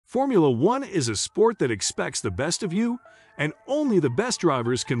Formula One is a sport that expects the best of you, and only the best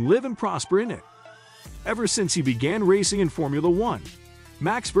drivers can live and prosper in it. Ever since he began racing in Formula One,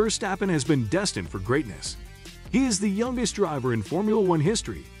 Max Verstappen has been destined for greatness. He is the youngest driver in Formula One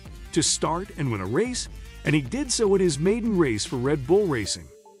history to start and win a race, and he did so in his maiden race for Red Bull Racing.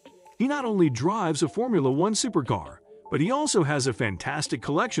 He not only drives a Formula One supercar, but he also has a fantastic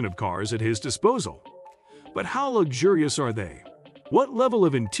collection of cars at his disposal. But how luxurious are they? What level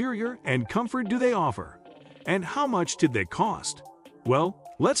of interior and comfort do they offer? And how much did they cost? Well,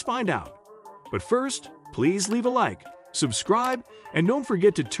 let's find out. But first, please leave a like, subscribe, and don't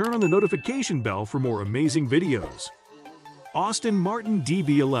forget to turn on the notification bell for more amazing videos. Aston Martin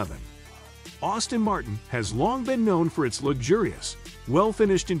DB11. Aston Martin has long been known for its luxurious,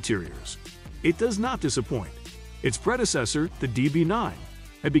 well-finished interiors. It does not disappoint. Its predecessor, the DB9,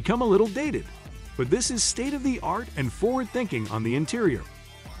 had become a little dated, but this is state-of-the-art and forward-thinking on the interior.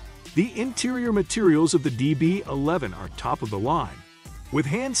 The interior materials of the DB11 are top of the line, with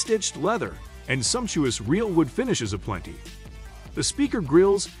hand-stitched leather and sumptuous real wood finishes aplenty. The speaker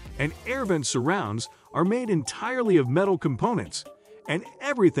grills and air vent surrounds are made entirely of metal components, and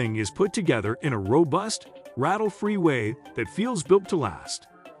everything is put together in a robust, rattle-free way that feels built to last.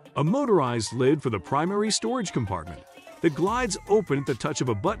 A motorized lid for the primary storage compartment that glides open at the touch of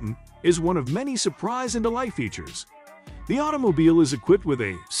a button is one of many surprise and delight features. The automobile is equipped with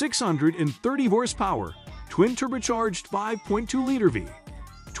a 630 horsepower, twin-turbocharged 5.2-liter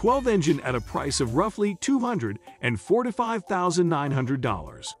V12 engine at a price of roughly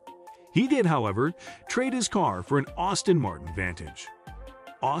 $245,900. He did, however, trade his car for an Aston Martin Vantage.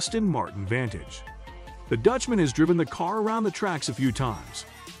 Aston Martin Vantage. The Dutchman has driven the car around the tracks a few times.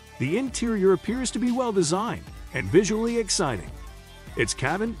 The interior appears to be well designed and visually exciting. Its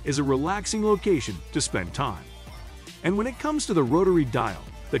cabin is a relaxing location to spend time. And when it comes to the rotary dial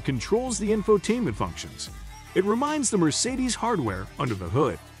that controls the infotainment functions, it reminds the Mercedes hardware under the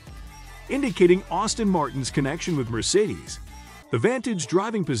hood. Indicating Aston Martin's connection with Mercedes, the Vantage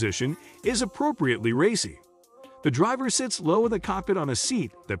driving position is appropriately racy. The driver sits low in the cockpit on a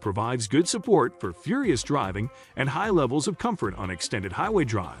seat that provides good support for furious driving and high levels of comfort on extended highway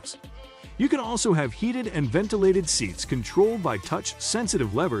drives. You can also have heated and ventilated seats controlled by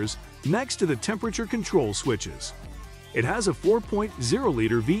touch-sensitive levers next to the temperature control switches. It has a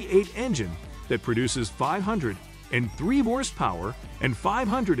 4.0-liter V8 engine that produces 503 horsepower and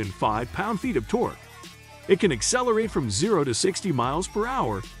 505 pound-feet of torque. It can accelerate from 0 to 60 miles per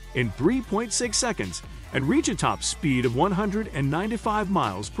hour in 3.6 seconds and reach a top speed of 195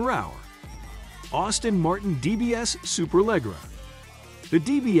 miles per hour. Aston Martin DBS Superleggera. The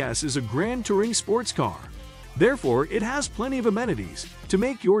DBS is a grand touring sports car. Therefore, it has plenty of amenities to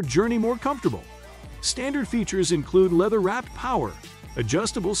make your journey more comfortable. Standard features include leather-wrapped power,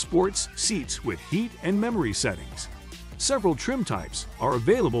 adjustable sports seats with heat and memory settings. Several trim types are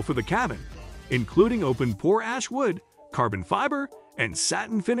available for the cabin, including open-pore ash wood, carbon fiber, and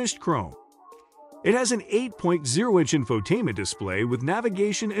satin-finished chrome. It has an 8.0-inch infotainment display with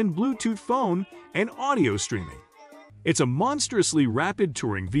navigation and Bluetooth phone and audio streaming. It's a monstrously rapid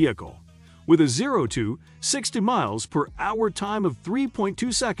touring vehicle, with a 0 to 60 miles per hour time of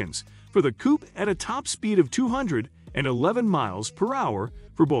 3.2 seconds for the coupe at a top speed of 211 miles per hour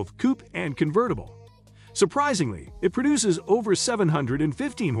for both coupe and convertible. Surprisingly, it produces over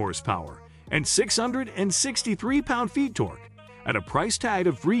 715 horsepower and 663 pound-feet torque at a price tag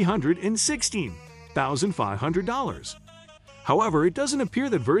of $316,500. However, it doesn't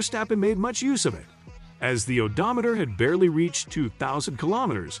appear that Verstappen made much use of it, as the odometer had barely reached 2,000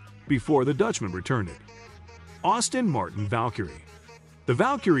 kilometers before the Dutchman returned it. Aston Martin Valkyrie. The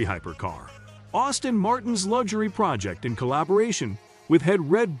Valkyrie hypercar, Aston Martin's luxury project in collaboration with head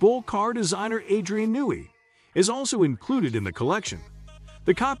Red Bull car designer Adrian Newey, is also included in the collection.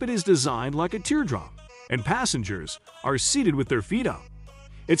 The cockpit is designed like a teardrop, and passengers are seated with their feet up.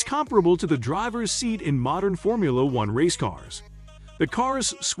 It's comparable to the driver's seat in modern Formula One race cars. The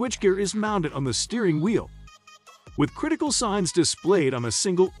car's switchgear is mounted on the steering wheel, with critical signs displayed on a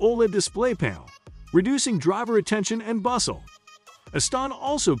single OLED display panel, reducing driver attention and bustle. Aston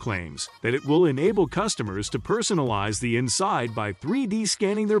also claims that it will enable customers to personalize the inside by 3D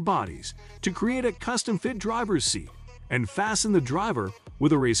scanning their bodies to create a custom-fit driver's seat and fasten the driver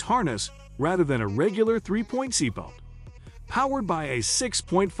with a race harness rather than a regular 3-point seatbelt. Powered by a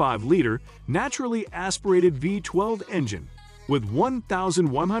 6.5-liter naturally aspirated V12 engine with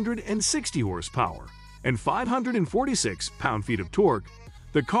 1,160 horsepower and 546 pound-feet of torque,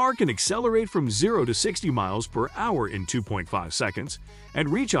 the car can accelerate from 0 to 60 miles per hour in 2.5 seconds and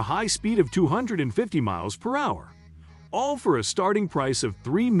reach a high speed of 250 miles per hour. all for a starting price of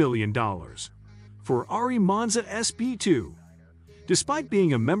 $3 million. Ferrari Monza SP2. Despite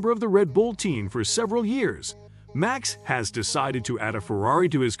being a member of the Red Bull team for several years, Max has decided to add a Ferrari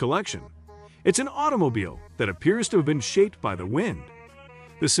to his collection. It's an automobile that appears to have been shaped by the wind.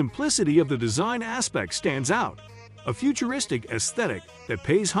 The simplicity of the design aspect stands out, a futuristic aesthetic that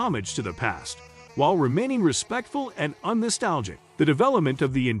pays homage to the past, while remaining respectful and unnostalgic. The development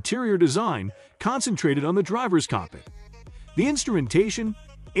of the interior design concentrated on the driver's cockpit. The instrumentation,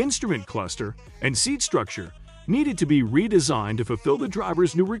 instrument cluster, and seat structure needed to be redesigned to fulfill the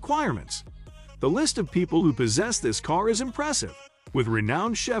driver's new requirements. The list of people who possess this car is impressive, with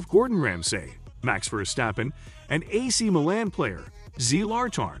renowned chef Gordon Ramsay, Max Verstappen, and AC Milan player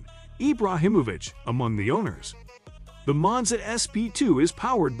Zlatan Ibrahimovic among the owners. The Monza SP2 is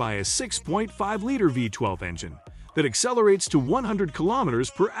powered by a 6.5-liter V12 engine that accelerates to 100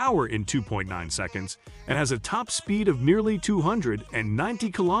 km per hour in 2.9 seconds and has a top speed of nearly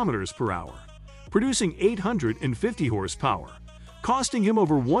 290 km per hour, producing 850 horsepower, costing him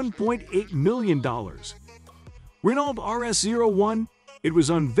over $1.8 million. Renault RS01. It was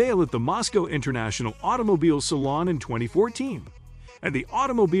unveiled at the Moscow International Automobile Salon in 2014, and the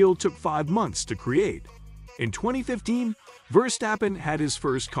automobile took 5 months to create. In 2015, Verstappen had his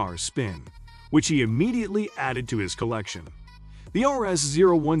first car spin, which he immediately added to his collection. The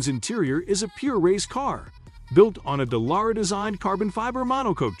RS01's interior is a pure race car, built on a Dallara-designed carbon fiber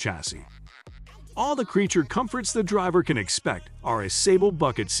monocoque chassis. All the creature comforts the driver can expect are a sable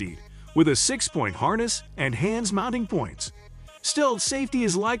bucket seat with a 6-point harness and hands mounting points. Still, safety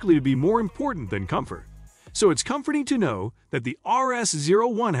is likely to be more important than comfort, so it's comforting to know that the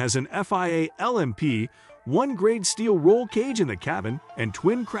RS01 has an FIA LMP 1-grade steel roll cage in the cabin and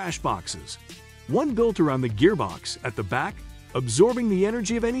twin crash boxes, one built around the gearbox at the back, absorbing the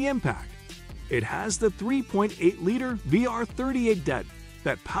energy of any impact. It has the 3.8-liter VR38 DET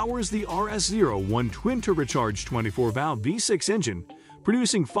that powers the RS01 twin-turbocharged 24-valve V6 engine,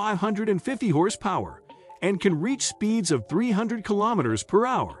 producing 550 horsepower and can reach speeds of 300 km per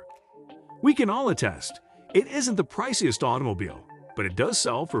hour. We can all attest, it isn't the priciest automobile, but it does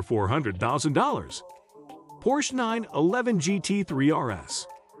sell for $400,000. Porsche 911 GT3 RS.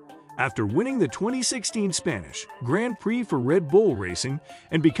 After winning the 2016 Spanish Grand Prix for Red Bull Racing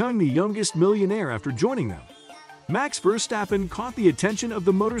and becoming the youngest millionaire after joining them, Max Verstappen caught the attention of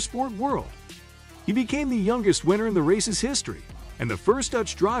the motorsport world. He became the youngest winner in the race's history and the first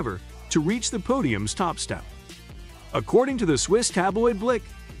Dutch driver to reach the podium's top step. According to the Swiss tabloid Blick,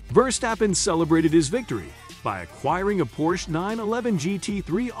 Verstappen celebrated his victory by acquiring a Porsche 911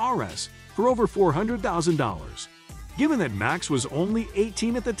 GT3 RS for over $400,000. Given that Max was only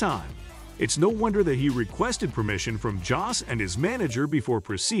 18 at the time, it's no wonder that he requested permission from Joss and his manager before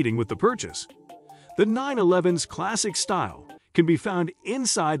proceeding with the purchase. The 911's classic style can be found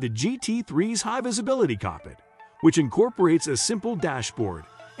inside the GT3's high-visibility cockpit, which incorporates a simple dashboard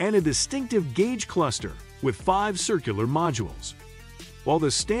and a distinctive gauge cluster with 5 circular modules. While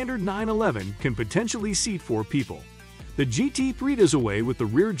the standard 911 can potentially seat 4 people, the GT3 does away with the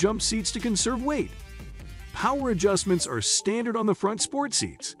rear jump seats to conserve weight. Power adjustments are standard on the front sport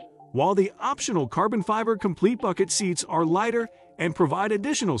seats, while the optional carbon fiber complete bucket seats are lighter and provide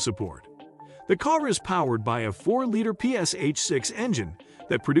additional support. The car is powered by a 4-liter PSH6 engine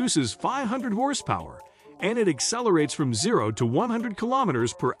that produces 500 horsepower, and it accelerates from 0 to 100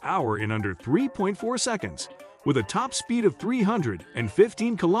 km per hour in under 3.4 seconds, with a top speed of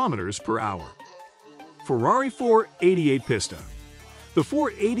 315 km per hour. Ferrari 488 Pista. The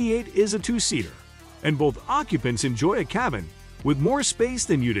 488 is a 2-seater, and both occupants enjoy a cabin with more space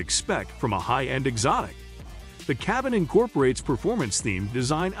than you'd expect from a high-end exotic. The cabin incorporates performance-themed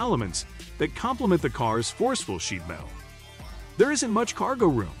design elements that complement the car's forceful sheet metal. There isn't much cargo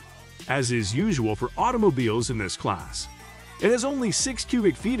room, as is usual for automobiles in this class. It has only 6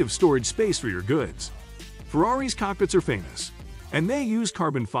 cubic feet of storage space for your goods. Ferrari's cockpits are famous, and they use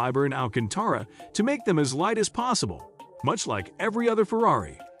carbon fiber and Alcantara to make them as light as possible, much like every other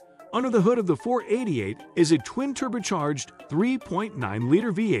Ferrari. Under the hood of the 488 is a twin-turbocharged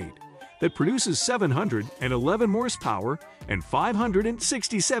 3.9-liter V8 that produces 711 horsepower and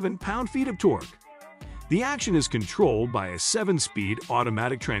 567 pound-feet of torque. The action is controlled by a 7-speed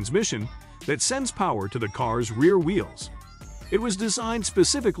automatic transmission that sends power to the car's rear wheels. It was designed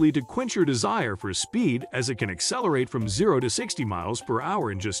specifically to quench your desire for speed, as it can accelerate from 0 to 60 miles per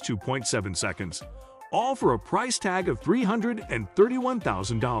hour in just 2.7 seconds, all for a price tag of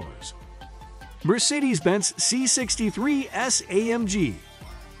 $331,000. Mercedes-Benz C63 S AMG.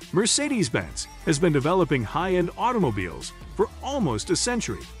 Mercedes-Benz has been developing high-end automobiles for almost a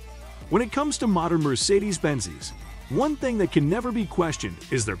century. When it comes to modern Mercedes-Benzes, One thing that can never be questioned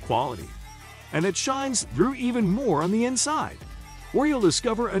is their quality, and it shines through even more on the inside, where you'll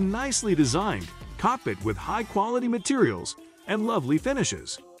discover a nicely designed cockpit with high-quality materials and lovely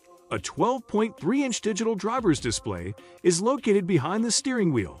finishes. A 12.3-inch digital driver's display is located behind the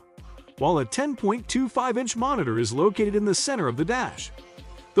steering wheel, while a 10.25-inch monitor is located in the center of the dash.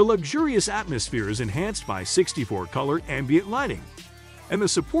 The luxurious atmosphere is enhanced by 64-color ambient lighting, and the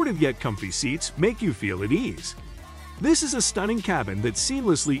supportive yet comfy seats make you feel at ease. This is a stunning cabin that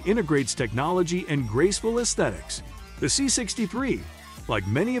seamlessly integrates technology and graceful aesthetics. The C63, like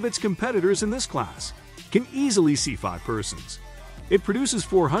many of its competitors in this class, can easily seat 5 persons. It produces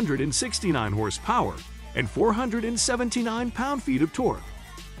 469 horsepower and 479 pound-feet of torque.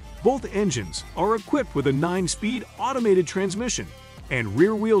 Both engines are equipped with a 9-speed automated transmission and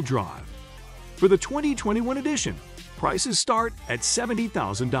rear-wheel drive. For the 2021 edition, prices start at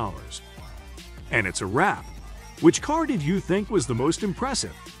 $70,000. And it's a wrap. Which car did you think was the most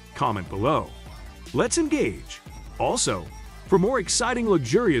impressive? Comment below. Let's engage. Also, for more exciting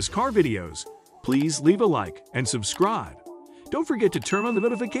luxurious car videos, please leave a like and subscribe. Don't forget to turn on the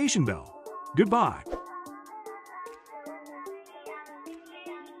notification bell. Goodbye.